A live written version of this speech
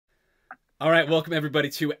All right, welcome everybody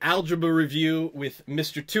to Algebra Review with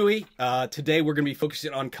Mr. Tui. Today we're going to be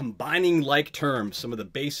focusing on combining like terms, some of the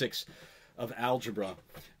basics of algebra.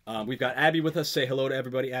 We've got Abby with us. Say hello to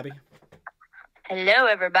everybody, Abby. Hello,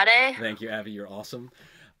 everybody. Thank you, Abby. You're awesome.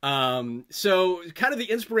 So kind of the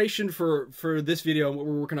inspiration for this video and what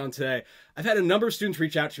we're working on today, I've had a number of students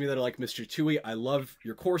reach out to me that are like, Mr. Tui, I love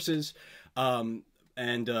your courses, and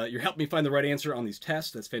you're helping me find the right answer on these tests.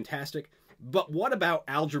 That's fantastic. But what about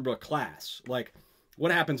algebra class? Like, what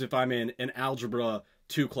happens if I'm in an Algebra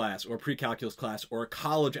II class or a Precalculus class or a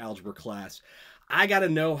College Algebra class? I got to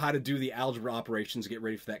know how to do the algebra operations to get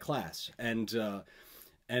ready for that class. And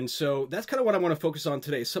so that's kind of what I want to focus on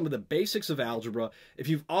today, some of the basics of algebra. If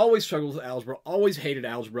you've always struggled with algebra, always hated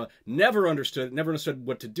algebra, never understood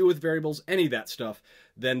what to do with variables, any of that stuff,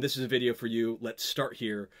 then this is a video for you. Let's start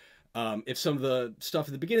here. If some of the stuff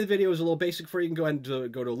at the beginning of the video is a little basic for you, you can go ahead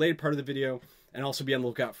and go to a later part of the video, and also be on the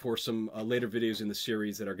lookout for some later videos in the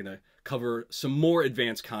series that are going to cover some more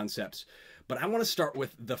advanced concepts. But I want to start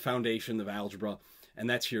with the foundation of algebra, and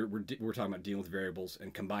that's here. We're talking about dealing with variables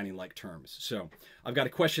and combining like terms. So I've got a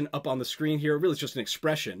question up on the screen here. Really, it's just an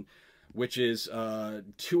expression, which is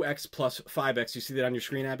 2x plus 5x. You see that on your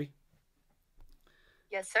screen, Abby?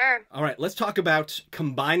 Yes, sir. All right, let's talk about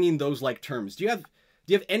combining those like terms. Do you have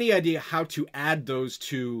any idea how to add those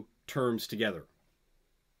two terms together?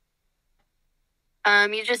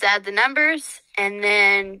 You just add the numbers, and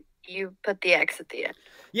then you put the x at the end.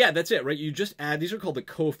 Yeah, that's it, right? You just add, these are called the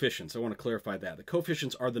coefficients. I want to clarify that. The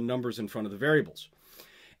coefficients are the numbers in front of the variables.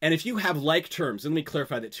 And if you have like terms, let me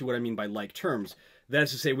clarify that too, what I mean by like terms. That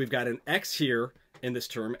is to say, we've got an x here in this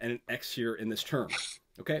term and an x here in this term.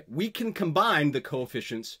 Okay? We can combine the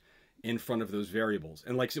coefficients in front of those variables.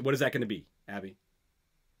 And like, what is that going to be, Abby?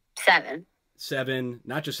 7. 7,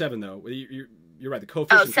 not just 7 though. You're right. The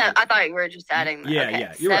coefficient. Oh, 7. I thought you were just adding that. Yeah, okay.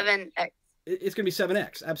 yeah. You're 7x. Right. It's going to be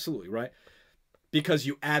 7x. Absolutely, right? Because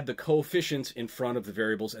you add the coefficients in front of the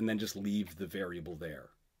variables and then just leave the variable there.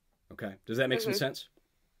 Okay? Does that make some sense?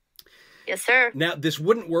 Yes, sir. Now, this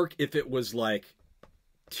wouldn't work if it was like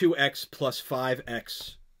 2x plus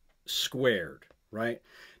 5x squared, right?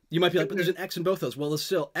 You might be like, but there's an x in both those. Well,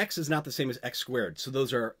 still, x is not the same as x squared, so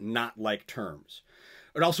those are not like terms.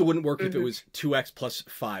 It also wouldn't work if it was 2x plus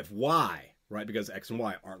 5y, right? Because x and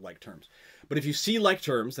y aren't like terms. But if you see like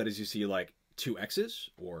terms, that is, you see like 2x's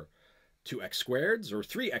or 2x squareds or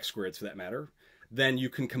 3x squareds for that matter, then you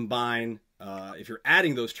can combine, if you're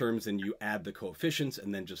adding those terms, then you add the coefficients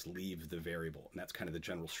and then just leave the variable. And that's kind of the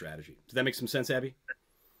general strategy. Does that make some sense, Abby?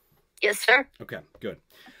 Yes, sir. Okay, good.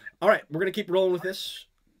 All right, we're going to keep rolling with this.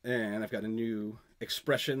 And I've got a new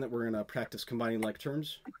expression that we're going to practice combining like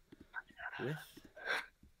terms with.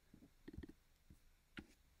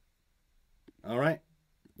 All right.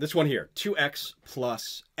 This one here, 2x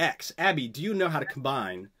plus x. Abby, do you know how to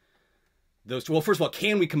combine those two? Well, first of all,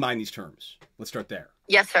 can we combine these terms? Let's start there.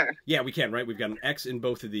 Yes, sir. Yeah, we can, right? We've got an x in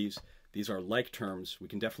both of these. These are like terms. We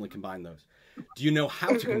can definitely combine those. Do you know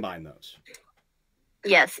how to combine those?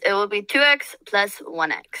 Yes, it will be 2x plus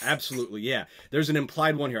 1x. Absolutely, yeah. There's an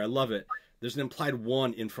implied 1 here. I love it. There's an implied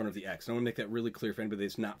 1 in front of the x. I want to make that really clear for anybody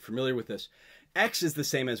that's not familiar with this. X is the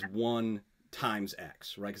same as 1 times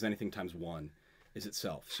x, right? Because anything times 1 is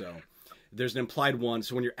itself. So there's an implied 1.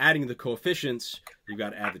 So when you're adding the coefficients, you've got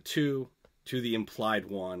to add the 2 to the implied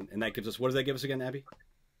 1. And that gives us, what does that give us again, Abby?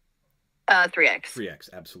 3x. 3x,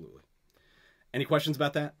 absolutely. Any questions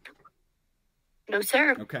about that? No,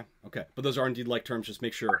 sir. Okay, okay. But those are indeed like terms. Just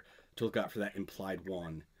make sure to look out for that implied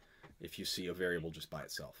 1 if you see a variable just by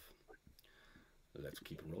itself. So let's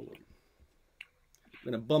keep rolling. I'm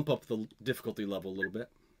going to bump up the difficulty level a little bit.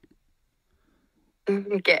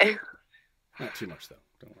 Okay. Not too much, though.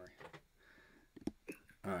 Don't worry.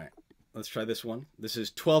 All right. Let's try this one. This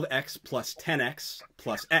is 12x plus 10x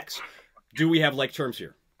plus x. Do we have like terms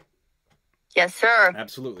here? Yes, sir.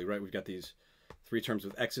 Absolutely, right? We've got these 3 terms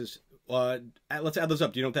with x's. Let's add those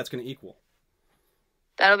up. Do you know what that's going to equal?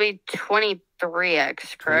 That'll be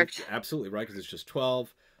 23x, correct? Absolutely, right? Because it's just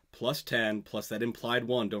 12 plus 10 plus that implied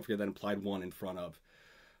 1. Don't forget that implied 1 in front of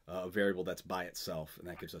a variable that's by itself. And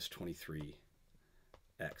that gives us 23x.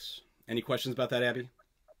 Any questions about that, Abby?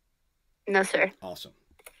 No, sir. Awesome.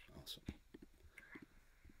 Awesome.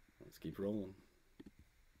 Let's keep rolling.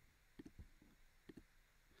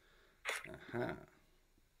 Aha.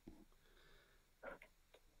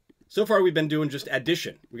 So far, we've been doing just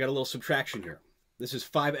addition. We got a little subtraction here. This is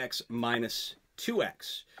 5x minus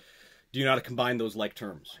 2x. Do you know how to combine those like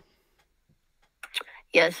terms?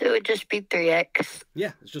 Yes, it would just be 3x.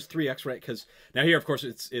 Yeah, it's just 3x, right? Because now here, of course,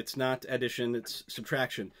 it's not addition, it's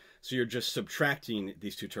subtraction. So you're just subtracting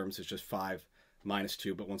these two terms. It's just 5 minus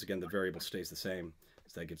 2, but once again, the variable stays the same.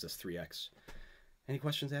 So that gives us 3x. Any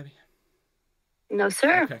questions, Abby? No,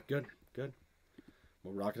 sir. Okay, good, good.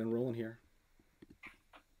 We're rocking and rolling here.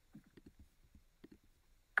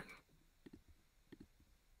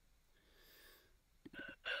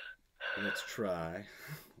 Let's try.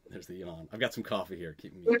 There's the yawn. I've got some coffee here.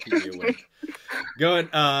 Keep me awake. Go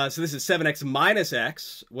ahead. So this is 7x minus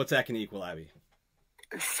x. What's that going to equal, Abby?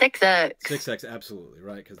 6x. 6x, absolutely,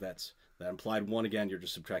 right? Because that's that implied 1 again. You're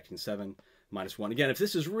just subtracting 7 minus 1. Again, if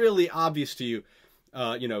this is really obvious to you,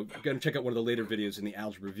 you know, go and check out one of the later videos in the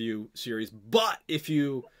Algebra Review series. But if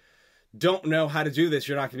you don't know how to do this,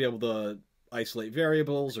 you're not going to be able to isolate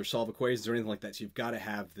variables or solve equations or anything like that. So you've got to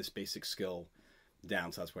have this basic skill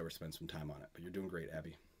down. So that's why we're spending some time on it. But you're doing great,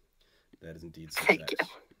 Abby. That is indeed 6x. Thank you.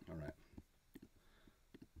 All right.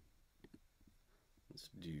 Let's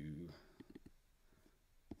do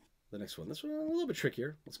the next one. This one a little bit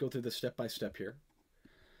trickier. Let's go through this step by step here.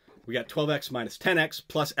 We got 12x minus 10x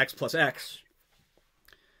plus x plus x.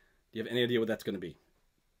 Do you have any idea what that's going to be?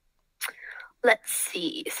 Let's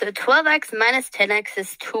see. So 12x minus 10x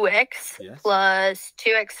is 2x, Yes. plus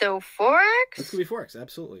 2x, so 4x? It's going to be 4x,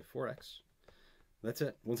 absolutely. 4x. That's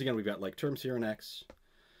it. Once again, we've got like terms here in x.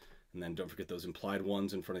 And then don't forget those implied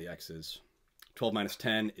 1s in front of the x's. 12 minus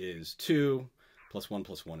 10 is 2. Plus 1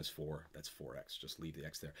 is 4. That's 4x. Just leave the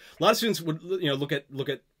x there. A lot of students would, you know, look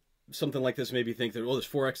at something like this, maybe think that, oh, there's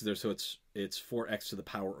 4x there, so it's 4x to the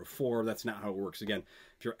power of 4. That's not how it works. Again,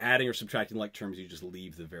 if you're adding or subtracting like terms, you just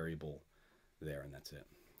leave the variable there, and that's it.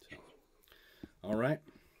 So, all right.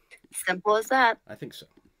 Simple as that. I think so.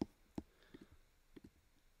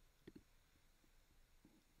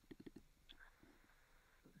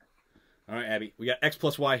 All right, Abby, we got x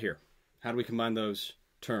plus y here. How do we combine those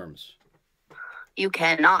terms? You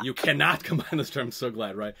cannot. You cannot combine those terms. So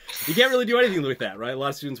glad, right? You can't really do anything with that, right? A lot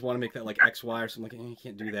of students want to make that like x, y, or something like, you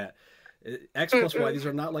can't do that. X plus y, these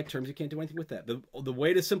are not like terms. You can't do anything with that. The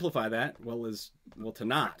way to simplify that, is to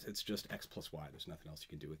not. It's just x plus y. There's nothing else you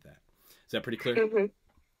can do with that. Is that pretty clear? Mm-hmm.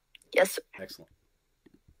 Yes, sir. Excellent.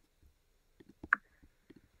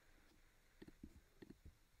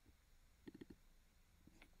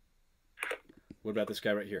 What about this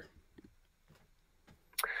guy right here?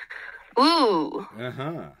 Ooh.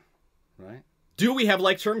 Uh-huh. Right. Do we have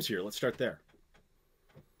like terms here? Let's start there.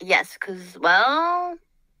 Yes, because, well,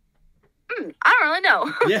 I don't really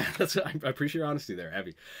know. Yeah, I appreciate your honesty there,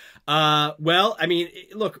 Abby. Well, I mean,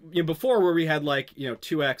 look, before where we had like,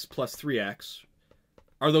 2x plus 3x,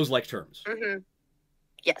 are those like terms? Mm-hmm.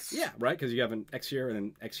 Yes. Yeah, right? Because you have an x here and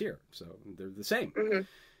an x here, so they're the same. Mm-hmm.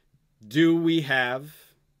 Do we have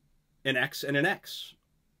an x and an x?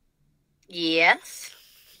 Yes.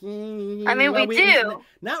 I mean, we do.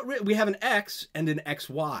 Not really. We have an x and an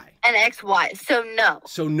xy. An xy, so no.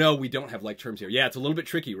 So no, we don't have like terms here. Yeah, it's a little bit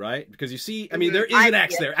tricky, right? Because you see, I mean, there is an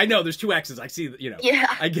x there. I know there's two x's. I see, Yeah.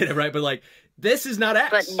 I get it, right? But like, this is not x.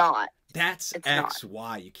 But not. That's it's xy.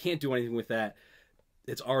 not. You can't do anything with that.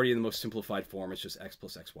 It's already in the most simplified form. It's just x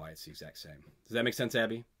plus xy. It's the exact same. Does that make sense,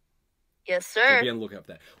 Abby? Yes, sir. So be on the lookout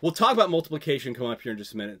for that. We'll talk about multiplication coming up here in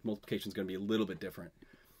just a minute. Multiplication is going to be a little bit different.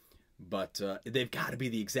 But they've got to be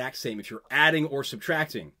the exact same. If you're adding or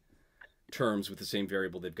subtracting terms with the same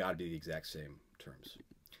variable, they've got to be the exact same terms.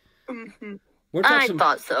 Mm-hmm. I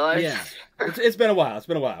thought so. Yeah. It's been a while. It's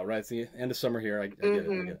been a while, right? It's the end of summer here. I get it.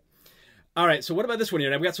 I get it. All right, so what about this one here?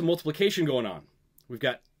 Now, we've got some multiplication going on. We've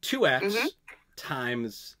got 2x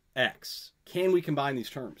times x. Can we combine these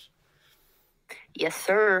terms? Yes,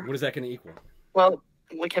 sir. What is that going to equal? Well,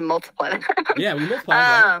 we can multiply them. Yeah, we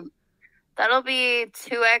multiply them. Right? That'll be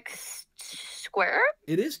 2x squared?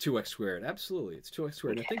 It is 2x squared. Absolutely. It's 2x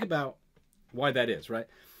squared. Okay. Now think about why that is, right?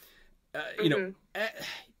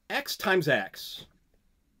 X times x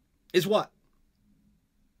is what?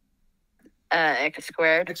 X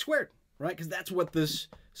squared. X squared, right? Because that's what this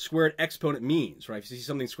squared exponent means, right? If you see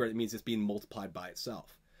something squared, it means it's being multiplied by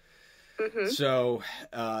itself. So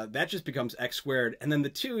that just becomes x squared. And then the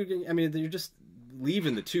 2, I mean, you're just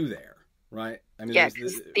leaving the 2 there. Right? I mean, yeah,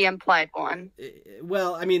 the implied one.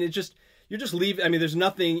 Well, I mean, you're just leaving. I mean, there's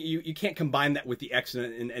nothing, you can't combine that with the x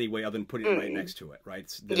in any way other than putting it right next to it, right?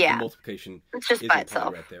 The multiplication it's just is by implied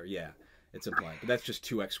itself. right there. Yeah, it's implied. But that's just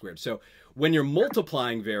 2x squared. So when you're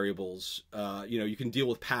multiplying variables, you can deal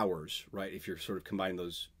with powers, right? If you're sort of combining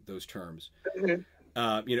those terms.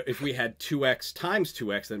 If we had 2x times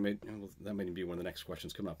 2x, that may be one of the next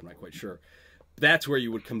questions coming up. I'm not quite sure. That's where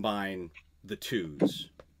you would combine the 2's.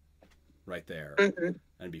 Right there, and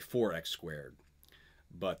it'd be 4x squared.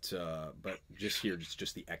 But just here, it's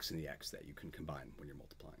just the x and the x that you can combine when you're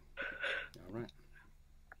multiplying. All right.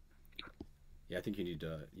 Yeah, I think you need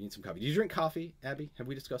some coffee. Do you drink coffee, Abby? Have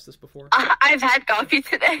we discussed this before? I've had coffee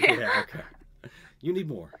today. Yeah, okay. You need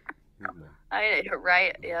more.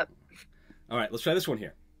 Right, yep. All right, let's try this one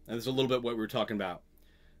here. And this is a little bit what we were talking about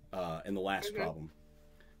in the last problem.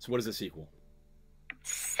 So what does this equal?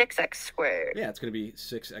 6x squared. Yeah, it's going to be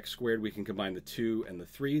 6x squared. We can combine the 2 and the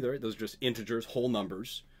 3. Those are just integers, whole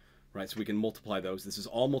numbers, right? So we can multiply those. This is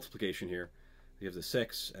all multiplication here. It gives us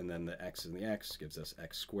 6, and then the x and the x gives us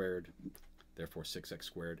x squared. Therefore, 6x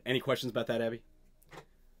squared. Any questions about that, Abby?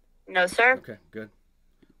 No, sir. Okay, good.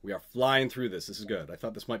 We are flying through this. This is good. I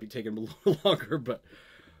thought this might be taking a little longer, but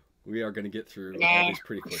we are going to get through all these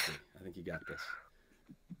pretty quickly. I think you got this.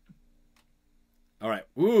 All right.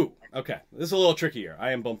 Ooh. Okay. This is a little trickier.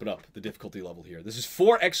 I am bumping up the difficulty level here. This is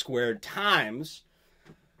 4x squared times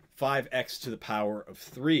 5x to the power of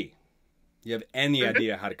 3. You have any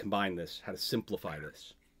idea how to combine this, how to simplify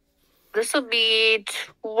this? This will be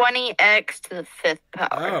 20x to the 5th power.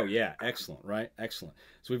 Oh, yeah. Excellent, right? Excellent.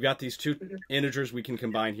 So we've got these two integers we can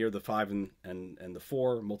combine here, the 5 and the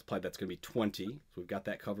 4. Multiplied, that's going to be 20. So we've got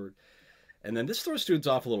that covered. And then this throws students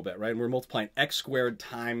off a little bit, right? And we're multiplying x squared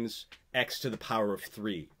times x to the power of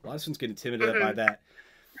 3. A lot of students get intimidated by that.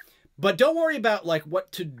 But don't worry about like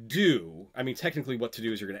what to do. I mean, technically what to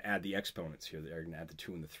do is you're going to add the exponents here. You're going to add the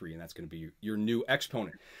 2 and the 3, and that's going to be your new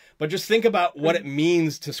exponent. But just think about what it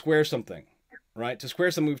means to square something, right? To square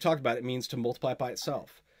something we've talked about, it means to multiply it by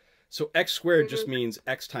itself. So x squared just means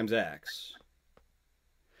x times x.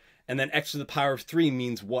 And then x to the power of 3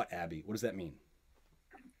 means what, Abby? What does that mean?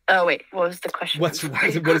 Oh, wait. What was the question? What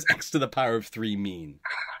does x to the power of 3 mean?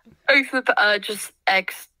 Just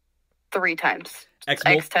x 3 times. X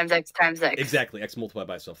times x times x. Exactly. X multiplied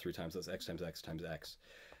by itself 3 times. That's x times x times x.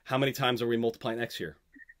 How many times are we multiplying x here?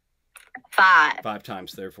 5. 5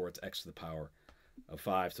 times. Therefore, it's x to the power of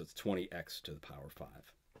 5. So it's 20x to the power of 5.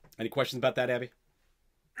 Any questions about that, Abby?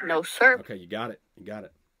 No, sir. Okay, you got it. You got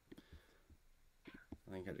it.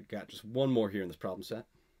 I think I got just one more here in this problem set.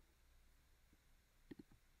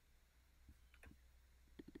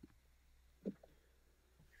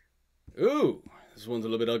 Ooh, this one's a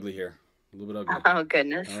little bit ugly here. A little bit ugly. Oh,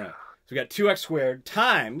 goodness. All right. So we got 2x squared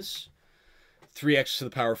times 3x to the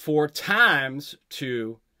power of 4 times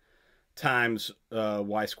 2 times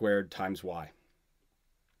y squared times y.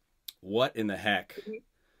 What in the heck?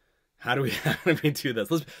 How do we do this?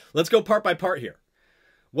 Let's go part by part here.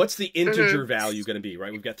 What's the integer value going to be,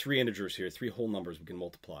 right? We've got 3 integers here, 3 whole numbers we can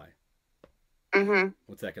multiply.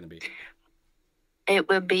 What's that going to be? It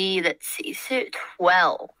would be, let's see,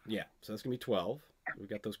 12. Yeah, so that's going to be 12. We've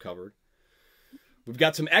got those covered. We've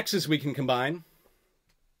got some x's we can combine.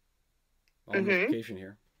 All multiplication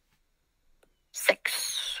here.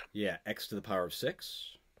 6. Yeah, x to the power of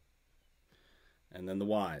 6. And then the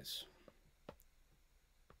y's.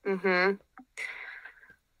 So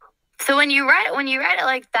when you write it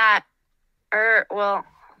like that, just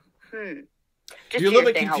You're a little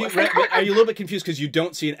bit confused. Are you a little bit confused because you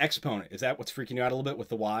don't see an exponent? Is that what's freaking you out a little bit with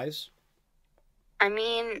the y's? I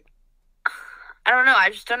mean, I don't know.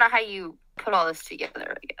 I just don't know how you put all this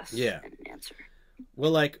together, I guess. Yeah. In an answer.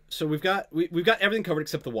 Well, so we've got everything covered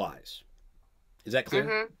except the y's. Is that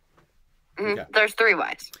clear? Okay. There's 3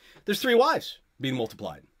 y's. There's 3 y's being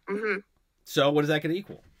multiplied. So what is that going to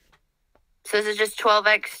equal? So this is just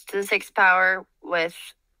 12x to the 6th power with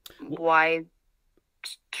y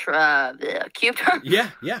cubed? yeah.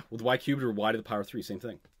 With y cubed or y to the power of 3, same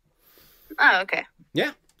thing. Oh, okay.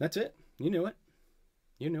 Yeah, that's it. You knew it.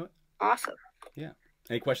 Awesome. Yeah.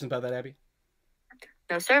 Any questions about that, Abby?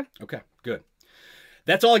 No, sir. Okay, good.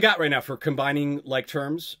 That's all I got right now for combining like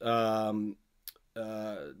terms. In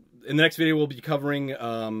the next video, we'll be covering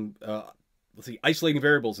isolating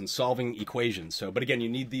variables and solving equations. But again, you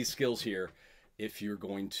need these skills here if you're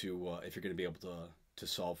going to be able to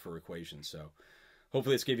solve for equations. So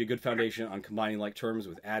hopefully this gave you a good foundation on combining like terms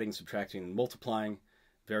with adding, subtracting, and multiplying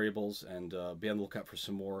variables. And be on the lookout for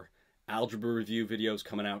some more algebra review videos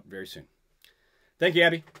coming out very soon. Thank you,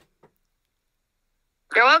 Abby.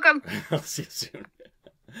 You're welcome. I'll see you soon.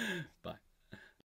 Bye.